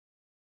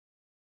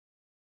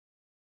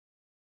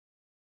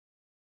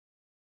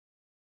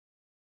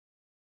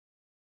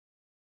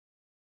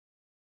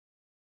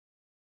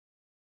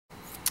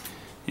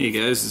Hey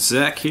guys, it's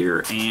Zach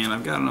here, and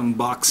I've got an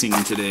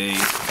unboxing today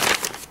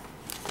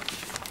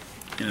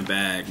in a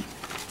bag,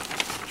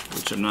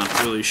 which I'm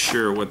not really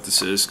sure what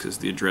this is because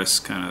the address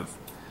kind of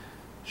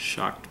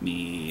shocked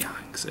me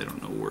because I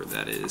don't know where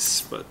that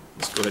is, but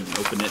let's go ahead and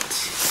open it.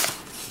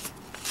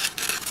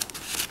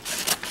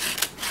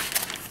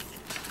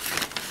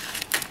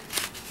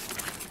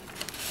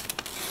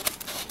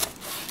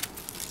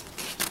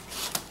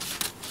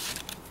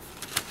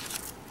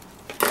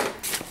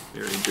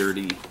 Very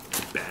dirty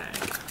bag.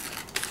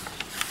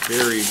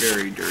 Very,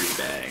 very dirty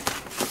bag.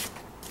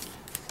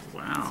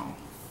 Wow.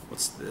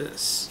 What's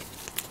this?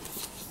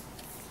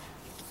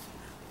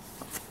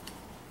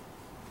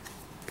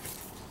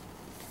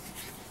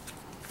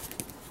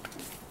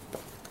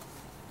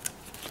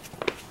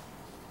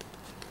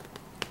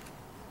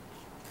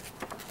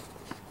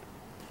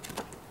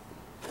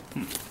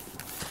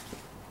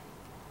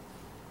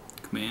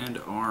 Command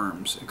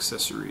arms,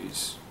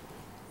 accessories.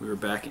 We are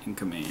back in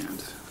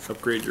command.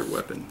 Upgrade your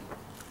weapon.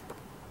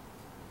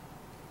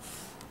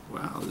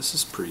 Wow, this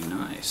is pretty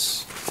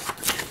nice.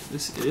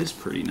 This is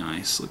pretty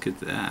nice. Look at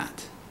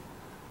that.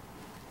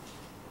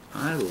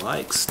 I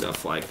like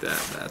stuff like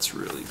that. That's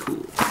really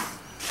cool.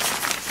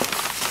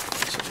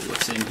 So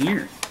what's in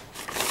here?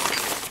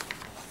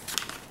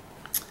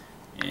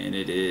 And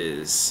it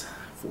is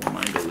for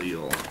my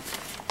Galil.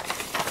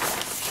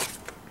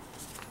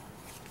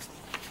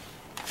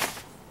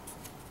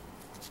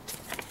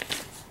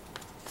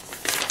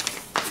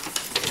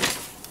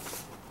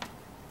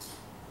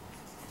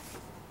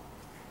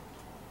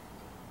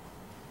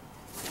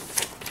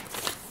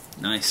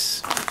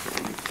 Nice.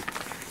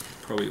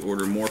 Probably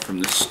order more from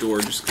this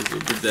store just because they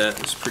did that.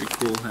 It's pretty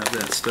cool to have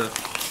that stuff.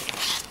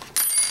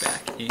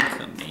 Back in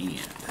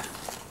command.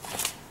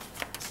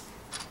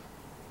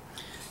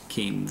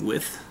 Came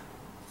with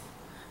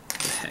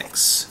the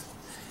hex.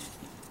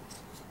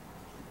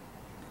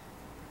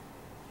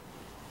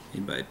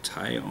 Made by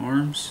TDI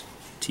Arms.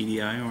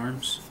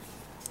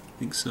 I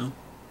think so.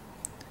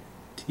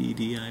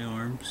 TDI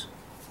Arms.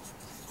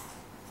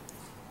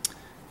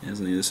 And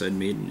on the other side,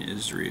 made in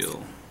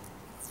Israel.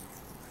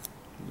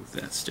 Move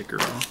that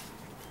sticker off.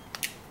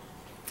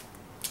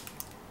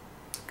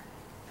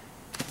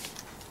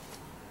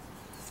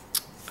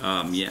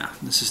 Yeah,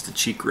 this is the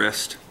cheek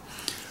rest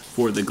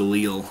for the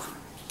Galil.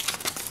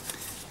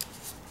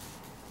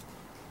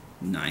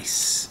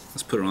 Nice.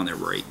 Let's put it on there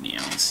right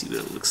now and see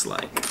what it looks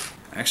like.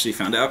 I actually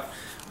found out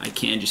I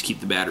can just keep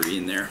the battery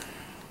in there.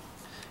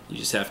 You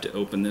just have to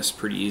open this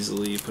pretty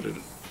easily, put it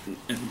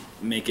and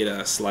make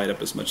it slide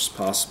up as much as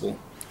possible.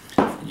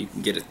 You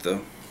can get it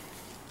though.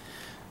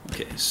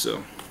 Okay,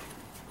 so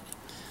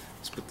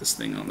let's put this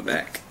thing on the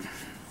back.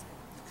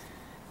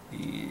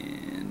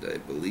 And I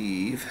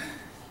believe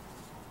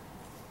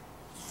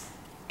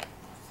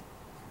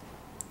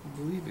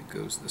it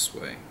goes this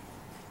way.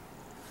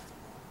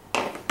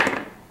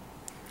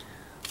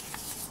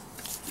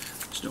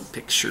 There's no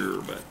picture,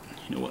 but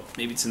you know what?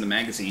 Maybe it's in the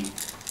magazine.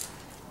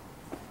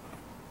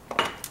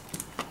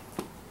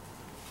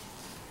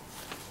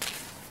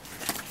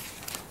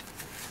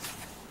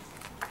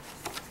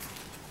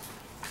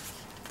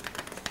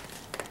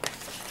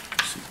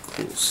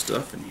 Cool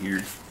stuff in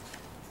here.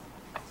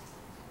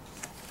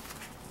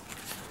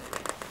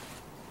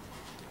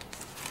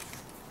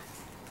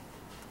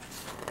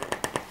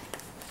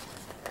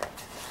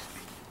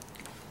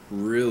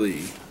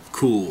 Really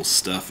cool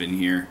stuff in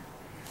here.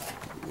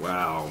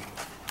 Wow.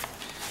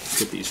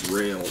 Look at these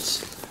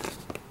rails.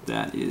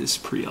 That is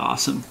pretty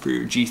awesome for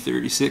your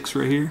G36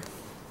 right here.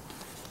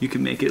 You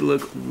can make it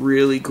look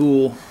really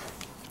cool.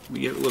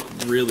 Make it look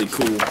really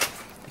cool.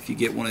 If you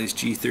get one of these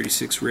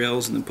G36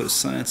 rails and then put a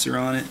silencer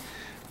on it,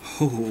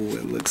 oh,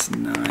 it looks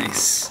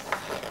nice.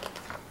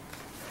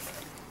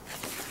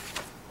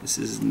 This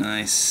is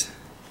nice.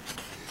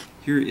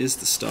 Here is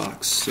the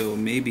stock, so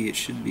maybe it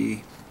should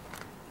be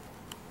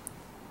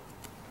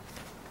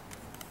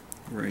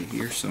right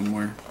here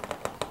somewhere.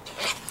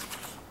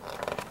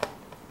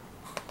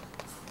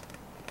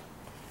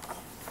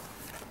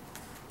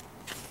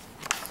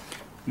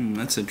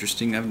 That's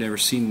interesting. I've never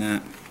seen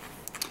that.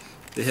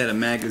 They had a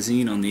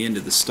magazine on the end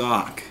of the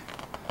stock.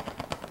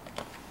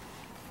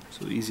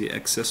 So easy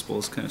accessible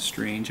is kind of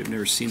strange. I've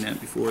never seen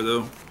that before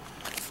though.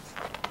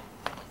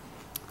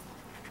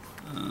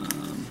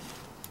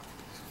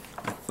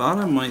 I thought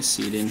I might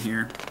see it in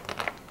here.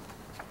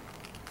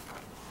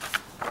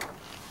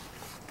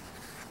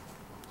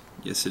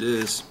 Yes, it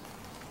is.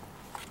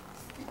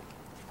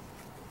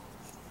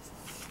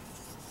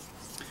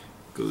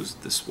 Goes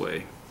this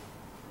way.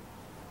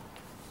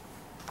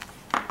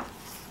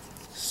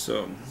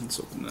 So let's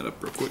open that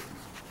up real quick.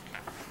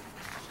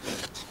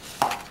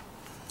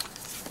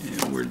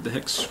 And where'd the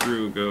hex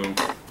screw go?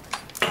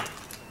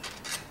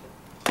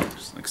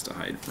 Just likes to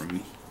hide from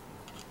me.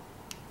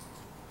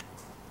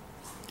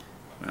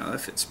 Wow,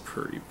 that fits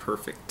pretty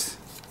perfect.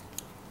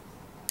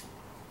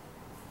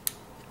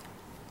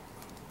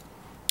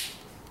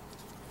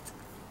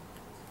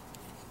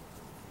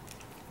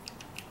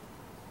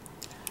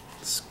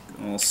 It's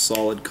all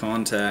solid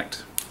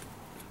contact.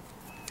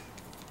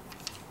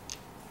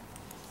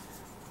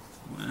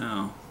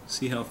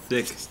 See how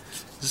thick? This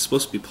is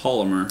supposed to be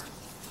polymer.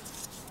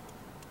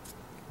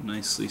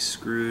 Nicely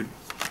screwed.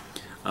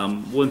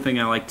 One thing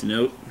I like to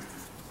note,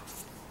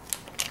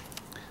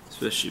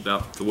 especially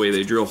about the way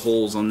they drill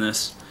holes on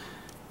this,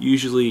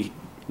 usually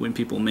when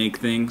people make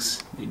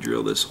things, they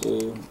drill this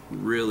hole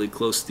really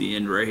close to the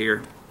end right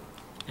here,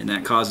 and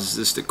that causes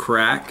this to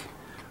crack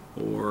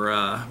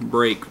or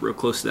break real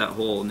close to that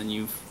hole, and then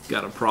you've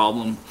got a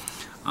problem.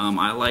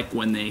 I like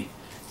when they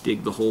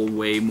dig the hole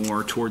way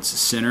more towards the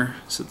center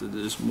so that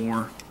there's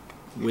more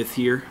width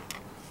here,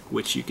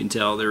 which you can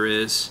tell there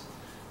is.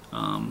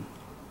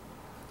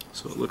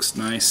 So it looks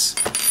nice.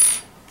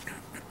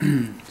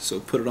 So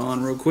put it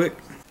on real quick.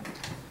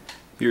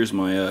 Here's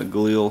my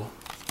Galil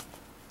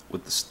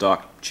with the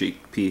stock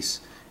cheek piece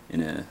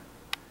in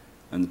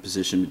the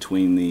position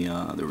between the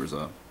there was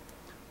a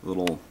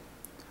little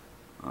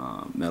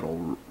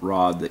metal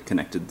rod that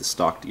connected the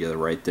stock together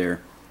right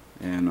there,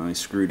 and I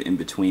screwed in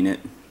between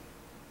it.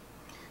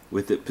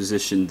 With it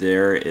positioned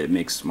there, it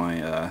makes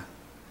my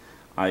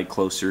eye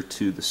closer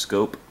to the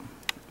scope.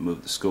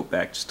 Move the scope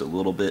back just a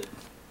little bit,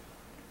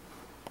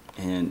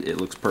 and it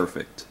looks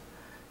perfect.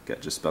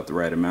 Got just about the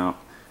right amount.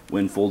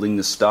 When folding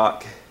the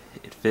stock,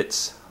 it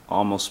fits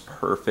almost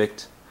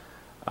perfect.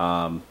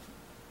 The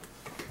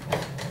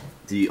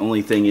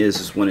only thing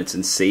is when it's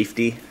in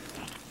safety.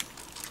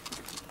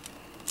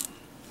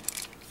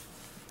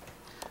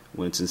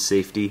 When it's in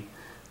safety,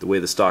 the way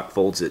the stock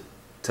folds, it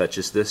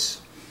touches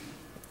this.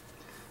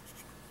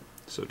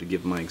 So to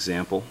give my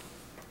example,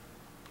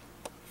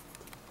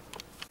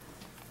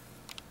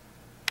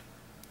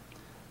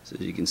 so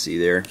as you can see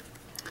there,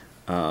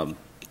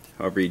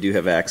 however you do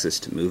have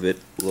access to move it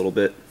a little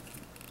bit.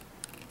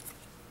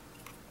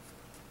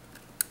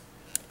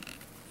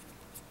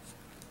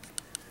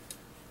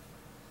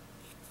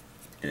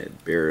 And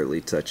it barely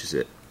touches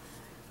it.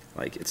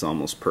 Like, it's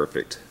almost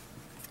perfect.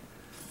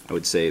 I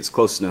would say it's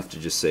close enough to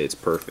just say it's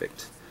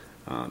perfect,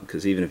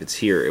 because even if it's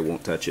here, it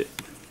won't touch it.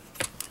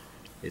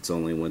 It's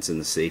only once in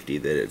the safety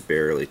that it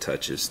barely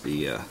touches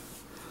the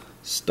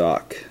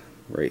stock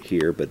right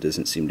here, but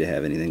doesn't seem to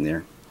have anything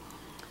there.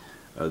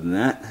 Other than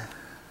that,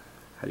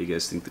 how do you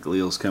guys think the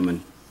Galil's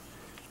coming?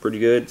 Pretty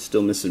good.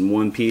 Still missing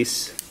one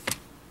piece.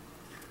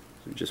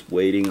 So just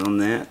waiting on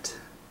that,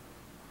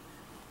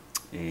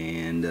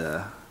 and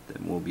then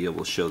we'll be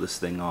able to show this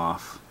thing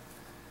off.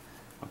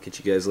 I'll catch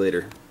you guys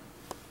later.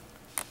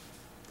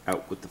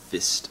 Out with the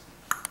fist.